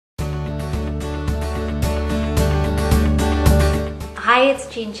Hi, it's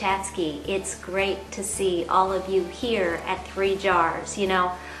Jean Chatzky. It's great to see all of you here at ThreeJars. You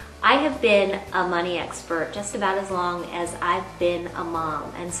know, I have been a money expert just about as long as I've been a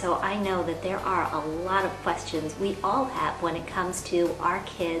mom, and so I know that there are a lot of questions we all have when it comes to our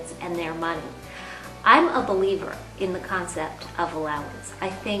kids and their money. I'm a believer in the concept of allowance.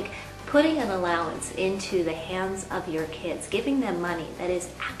 I think putting an allowance into the hands of your kids, giving them money that is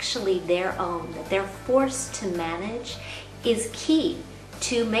actually their own, that they're forced to manage, is key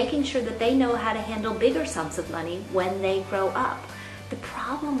to making sure that they know how to handle bigger sums of money when they grow up. The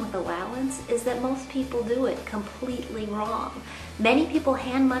problem with allowance is that most people do it completely wrong. Many people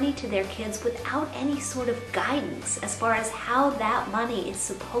hand money to their kids without any sort of guidance as far as how that money is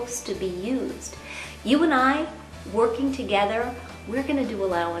supposed to be used. You and I, working together, we're going to do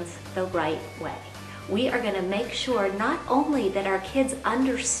allowance the right way. We are going to make sure not only that our kids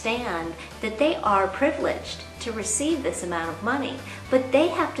understand that they are privileged to receive this amount of money, but they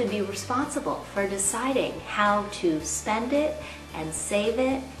have to be responsible for deciding how to spend it and save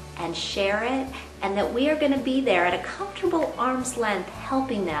it and share it, and that we are going to be there at a comfortable arm's length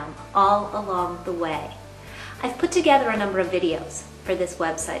helping them all along the way. I've put together a number of videos for this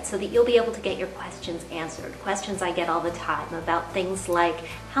website so that you'll be able to get your questions answered. Questions I get all the time about things like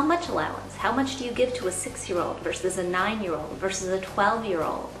how much allowance, how much do you give to a 6-year-old versus a 9-year-old versus a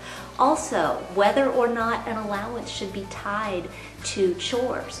 12-year-old. Also, whether or not an allowance should be tied to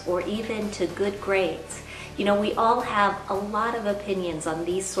chores or even to good grades. You know, we all have a lot of opinions on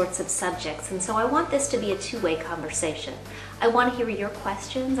these sorts of subjects, and so I want this to be a two-way conversation. I want to hear your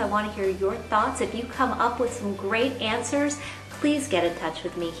questions, I want to hear your thoughts. If you come up with some great answers, please get in touch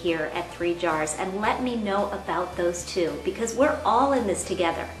with me here at ThreeJars and let me know about those too, because we're all in this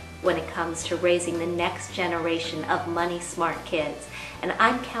together when it comes to raising the next generation of money-smart kids. And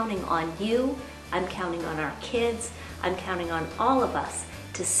I'm counting on you, I'm counting on our kids, I'm counting on all of us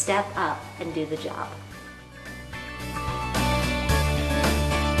to step up and do the job.